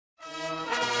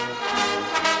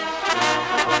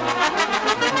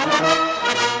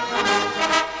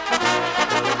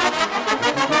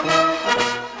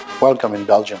Welcome in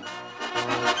Belgium.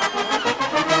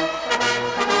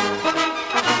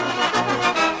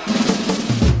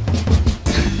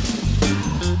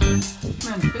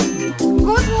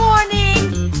 Good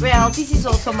morning! Well, this is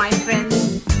also my friend.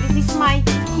 This is my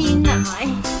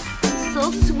Hinai. So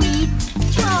sweet.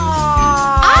 Aww.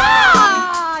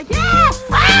 Ah! Yes!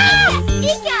 Ah!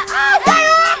 Ika!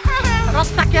 Ah!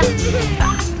 Rotzakken!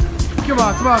 Kom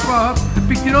maar. Je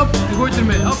pikt die op, je gooit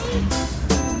ermee. Op.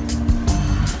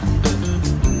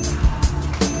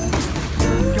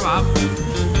 Kom maar.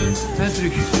 En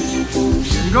terug.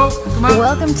 You go, come on.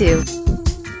 Welcome to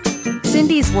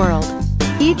Cindy's World.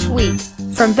 Each week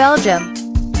from Belgium.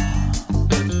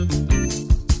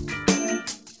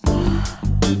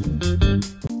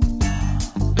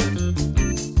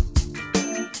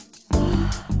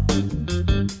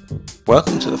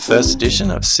 Welcome to the first edition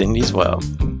of Cindy's World.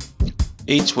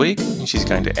 Each week she's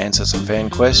going to answer some fan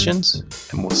questions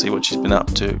and we'll see what she's been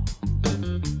up to.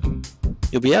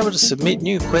 You'll be able to submit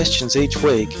new questions each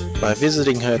week by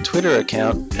visiting her Twitter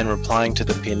account and replying to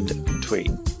the pinned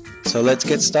tweet. So let's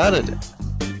get started.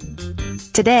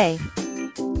 Today,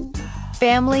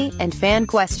 family and fan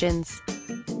questions.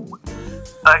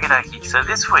 Okie dokie, so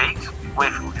this week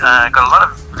we've got a lot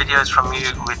of videos from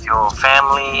you with your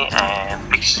family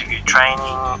and pictures of you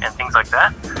training and things like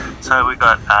that. So we've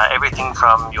got everything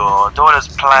from your daughter's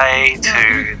play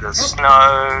to the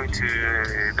snow to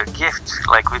the gift,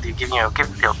 like with you giving your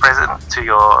present to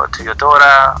your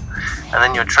daughter, and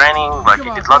then your training, like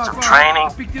you did lots of training.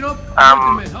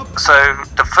 So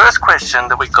the first question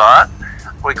that we got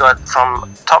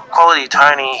from Top Quality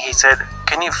Tony. He said,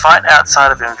 can you fight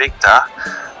outside of Invicta?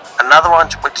 Another one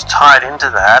which tied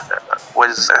into that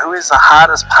was, who is the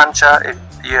hardest puncher if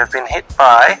you have been hit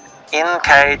by in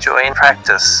cage or in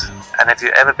practice, and have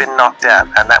you ever been knocked out?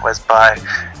 And that was by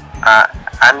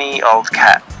Annie Old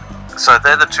Cat. So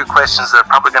they're the two questions that are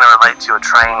probably going to relate to your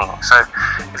training. So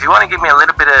if you want to give me a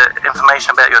little bit of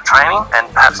information about your training and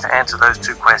perhaps to answer those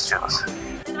two questions.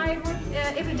 I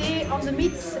work every day on the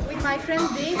meets with my friend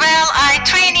Dave. Well, I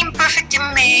train in Perfect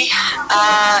MMA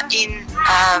in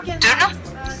Deurne,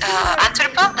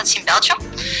 Antwerp, that's in Belgium.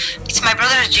 It's my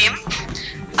brother's gym,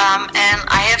 and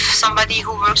I have somebody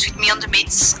who works with me on the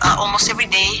meets almost every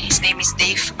day. His name is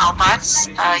Dave Albaerts.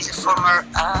 He's a former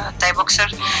Thai boxer,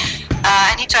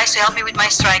 and he tries to help me with my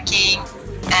striking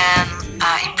and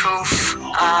improve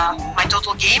my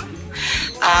total game.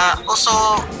 Also,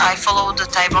 I follow the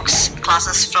Thai box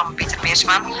classes from Peter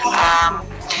Meersman.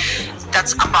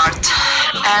 That's apart,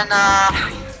 and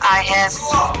I have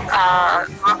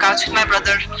workouts with my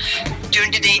brother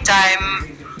during the daytime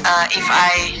if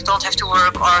I don't have to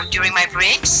work, or during my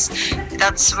breaks.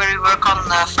 That's where we work on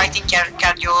fighting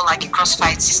cardio, like a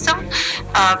cross-fight system,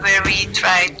 where we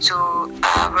try to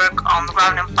work on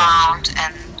ground and pound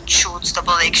and shoots,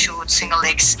 double leg shoots, single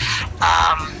legs,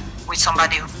 with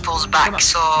somebody who pulls back.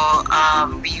 So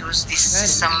we use this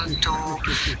system to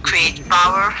create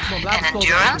power and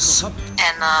endurance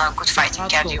and good fighting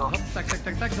cardio.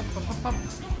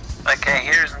 Okay,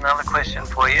 here's another question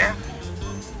for you.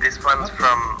 This one's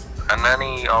from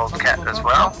Anani Old Cat as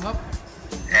well,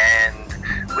 and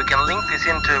we can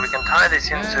tie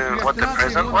this into what the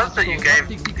present was that you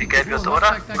gave your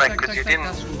daughter, like, because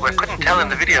we couldn't tell in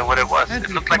the video what it was.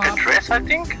 It looked like a dress, I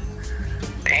think.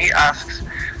 He asks,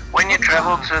 when you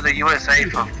travel to the USA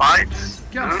for fights,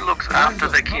 who looks after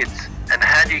the kids, and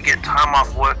how do you get time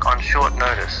off work on short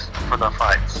notice for the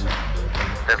fights?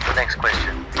 That's the next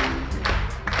question.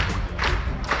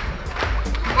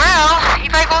 Well,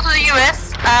 if I go to the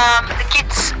US, the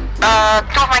kids,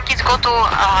 two of my kids go to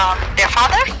their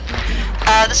father.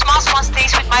 The smallest one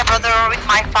stays with my brother or with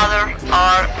my father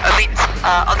or with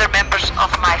other members of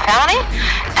my family.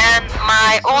 And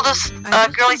my oldest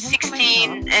girl is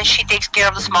 16 and she takes care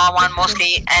of the small one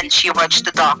mostly, and she watches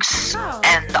the dogs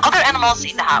and the other animals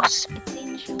in the house.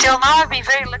 Till now I've been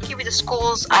very lucky with the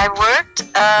schools I worked.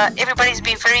 Everybody's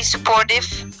been very supportive.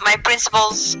 My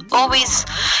principals always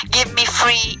give me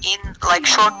free in like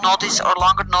short notice or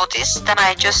longer notice. Then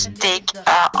I just take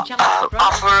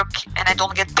off work and I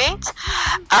don't get paid.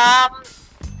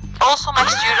 Also, my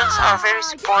students are very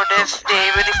supportive. They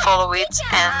really follow it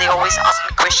and they always ask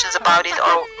me questions about it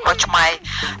or watch my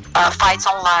fights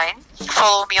online.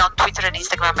 Follow me on Twitter and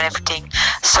Instagram and everything.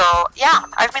 So yeah,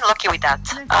 I've been lucky with that.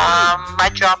 My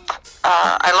job,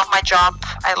 I love my job.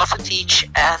 I love to teach,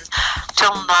 and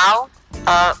till now,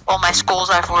 all my schools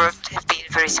I've worked have been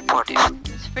very supportive.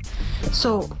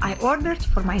 So I ordered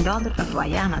for my daughter a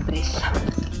Hawaiiana dress.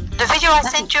 The video I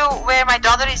sent you where my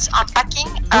daughter is unpacking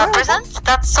presents,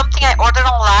 that's something I ordered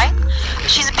online.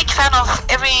 She's a big fan of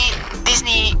every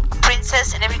Disney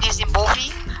princess and every Disney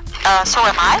movie. so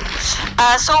am I.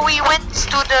 So we went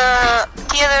to the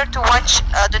theater to watch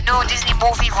the new Disney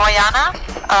movie Vaiana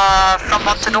from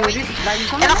Montanui.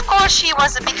 And of course she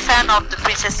was a big fan of the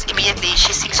princess immediately.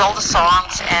 She sings all the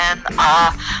songs and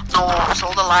knows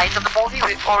all the lines of the movie.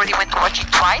 We already went to watch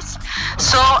it twice.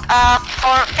 So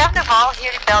for Carnival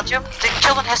here in Belgium, the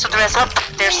children has to dress up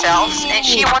themselves, and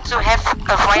she wants to have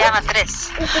a Vaiana dress.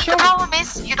 The problem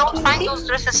is you don't find those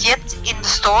dresses yet in the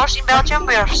stores in Belgium.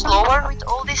 We are slower with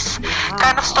all this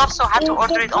kind of stuff, so I had to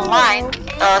order it online.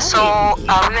 So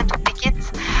we went to pick it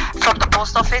from the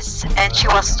post office, and she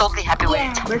was totally happy with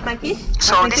it.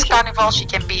 So this carnival she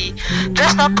can be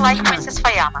dressed up like Princess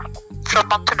Vaiana from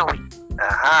Montanui.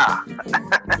 Aha.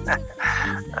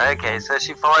 Okay, so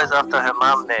she follows after her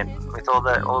mum then with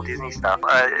all Disney stuff.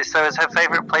 So is her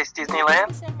favorite place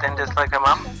Disneyland? Then just like her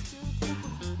mum?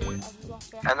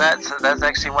 And that's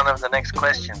actually one of the next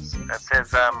questions. It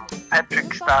says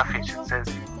Patrick Starfish. It says,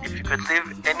 if you could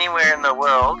live anywhere in the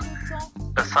world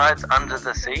besides under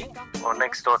the sea or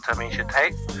next door to Misha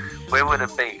Tate, where would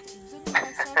it be?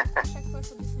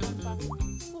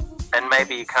 And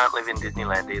maybe you can't live in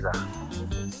Disneyland either.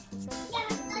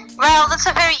 Well, that's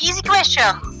a very easy question.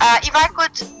 If I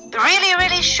could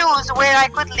really choose where I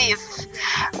could live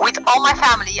with all my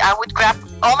family, I would grab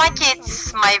all my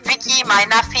kids, my Vicky, my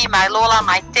Nafi, my Lola,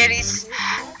 my Teris,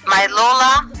 my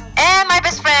Lola, and my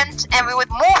best friend, and we would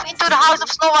move into the house of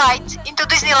Snow White into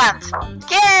Disneyland.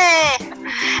 Yay!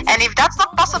 And if that's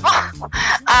not possible,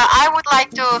 I would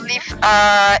like to live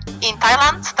in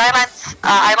Thailand. Thailand,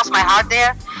 I lost my heart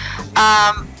there.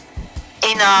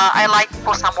 I like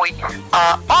Koh Samui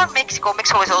or Mexico.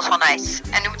 Mexico is also nice.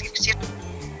 And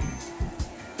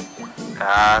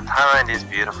Thailand is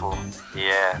beautiful.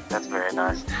 Yeah, that's very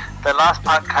nice. The last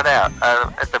part cut out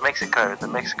at the Mexico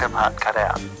part cut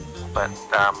out, but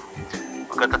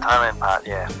we've got the Thailand part.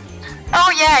 Yeah.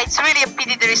 Oh yeah, it's really a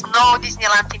pity there is no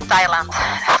Disneyland in Thailand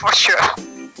for sure.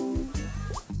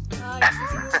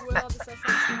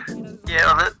 Yeah,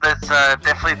 well, that's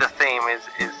definitely the theme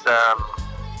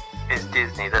is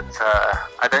Disney. That's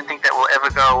I don't think that will ever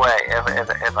go away, ever.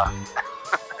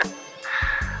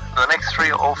 The next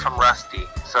three are all from Rusty.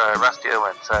 So Rusty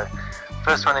Owen. So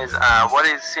first one is what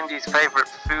is Cindy's favorite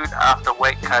food after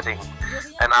weight cutting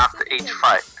and after each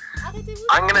fight?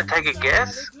 I'm gonna take a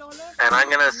guess, and I'm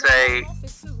gonna say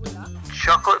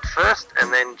chocolate first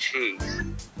and then cheese.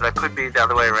 That could be the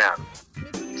other way around.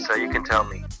 So you can tell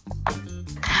me.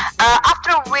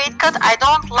 After a weight cut, I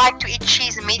don't like to eat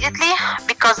cheese immediately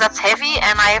because that's heavy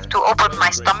and I have to open my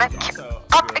stomach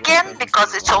up again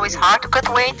because it's always hard to cut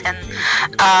weight, and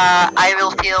I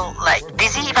will feel like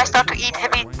dizzy if I start to eat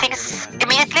heavy things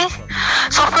immediately.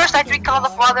 So first I drink a lot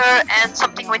of water and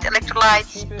something with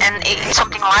electrolytes and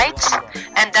something light,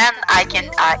 and then I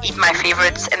can eat my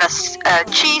favorites, and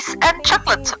cheese and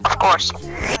chocolate, of course.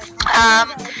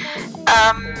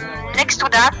 Next to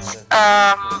that,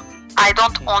 I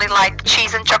don't only like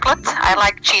cheese and chocolate, I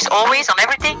like cheese always on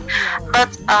everything,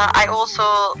 but I also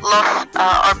love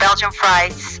our Belgian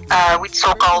fries with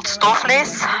so-called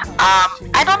stoofvlees.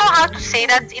 I don't know how to say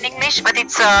that in English, but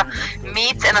it's a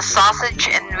meat and a sausage,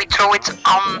 and we throw it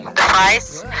on the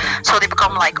fries so they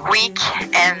become like weak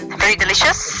and very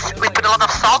delicious. We put a lot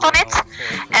of salt on it,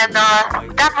 and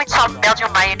then with some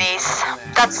Belgian mayonnaise.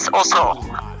 That's also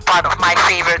part of my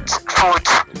favorite food.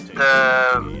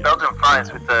 The Belgian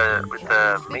fries with the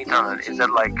meat on it, is that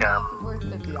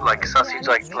like sausage,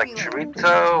 like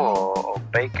chorizo or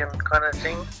bacon kind of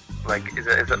thing? Like is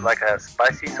it like a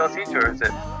spicy sausage, or is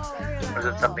it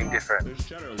something different?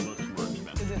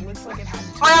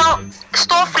 Well,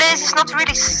 stoofvlees is not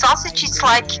really sausage, it's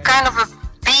like kind of a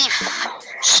beef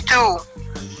stew,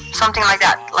 something like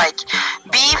that, like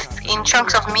beef in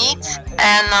chunks of meat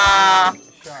and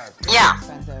yeah,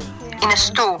 in a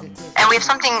stew. And we have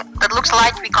something that looks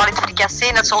like, we call it fricassee,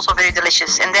 and that's also very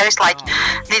delicious. And there is like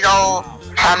little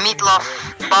meatloaf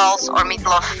balls or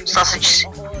meatloaf sausage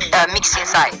mixed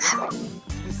inside.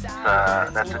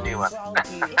 That's a new one.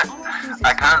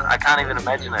 I can't even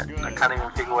imagine it. I can't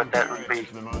even figure what that would be.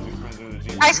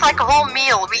 It's like a whole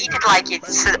meal. We eat it like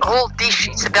it's a whole dish.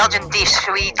 It's a Belgian dish.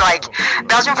 We eat like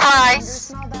Belgian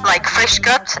fries, like fresh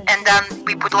cut, and then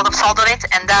we put a lot of salt on it,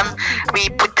 and then we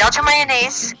put Belgian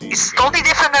mayonnaise. It's totally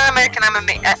different than American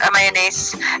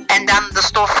mayonnaise, and then the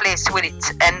stoofvlees with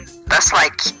it, and that's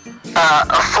like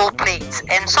a full plate.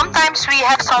 And sometimes we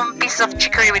have some pieces of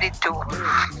chicory with it too,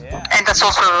 and that's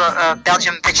also a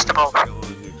Belgian vegetable.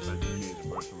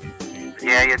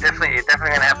 Yeah, you're definitely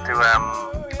gonna have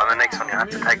to on the next one you have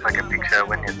to take like a picture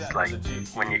when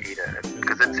you eat it,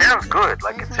 because it sounds good.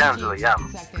 Like it sounds really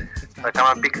yum. Like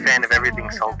I'm a big fan of everything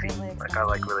salty. Like I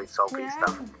like really salty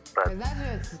stuff. but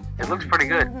it looks pretty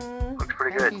good. Looks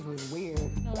pretty good.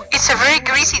 It's a very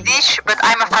greasy dish, but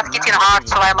I'm a fat kid in heart,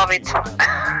 so I love it.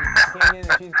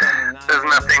 There's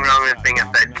nothing wrong with being a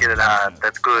fat kid at heart.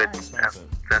 That's good.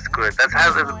 That's good. That's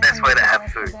the best way to have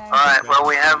food. Alright, well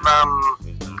we have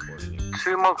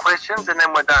 2 more questions and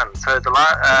then we're done. So the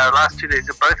last 2 days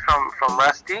are both from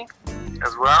Rusty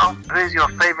as well. Who's your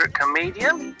favorite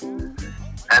comedian?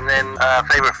 And then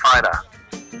favorite fighter?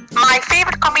 My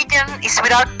favorite comedian is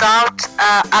without doubt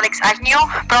Alex Agnew.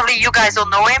 Probably you guys don't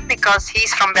know him because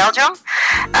he's from Belgium.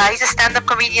 He's a stand-up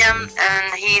comedian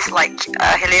and he's like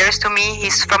hilarious to me.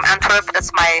 He's from Antwerp,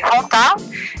 that's my hometown.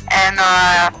 And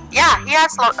yeah, he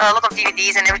has a lot of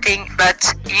DVDs and everything, but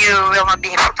you will not be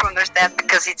able to understand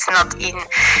because it's not in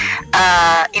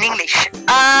English.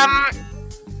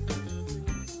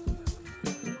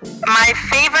 My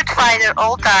favorite fighter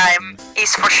all time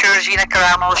is for sure Gina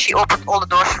Carano. She opened all the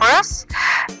doors for us.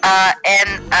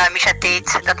 And Misha Tate,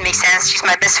 that makes sense. She's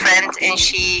my best friend and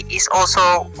she is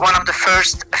also one of the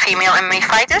first female MMA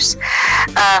fighters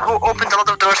who opened a lot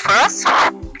of doors for us.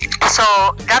 So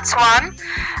that's one.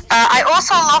 I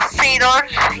also love Fedor.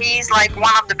 He's like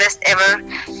one of the best ever.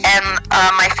 And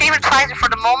my favorite fighter for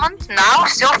the moment, now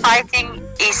still fighting,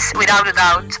 is without a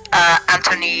doubt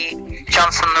Anthony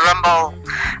Johnson Rumble.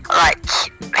 Like,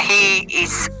 he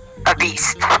is a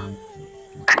beast.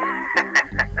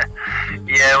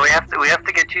 Yeah, we have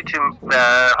to get you two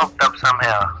hooked up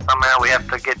somehow. Somehow we have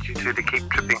to get you two to keep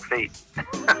tripping feet.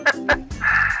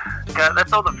 Okay,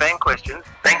 that's all the fan questions.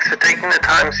 Thanks for taking the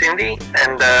time, Cindy,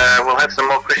 and we'll have some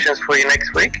more questions for you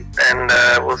next week, and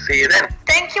we'll see you then.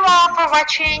 Thank you all for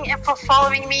watching and for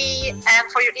following me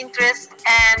and for your interest,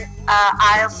 and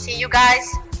I'll see you guys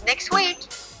next week.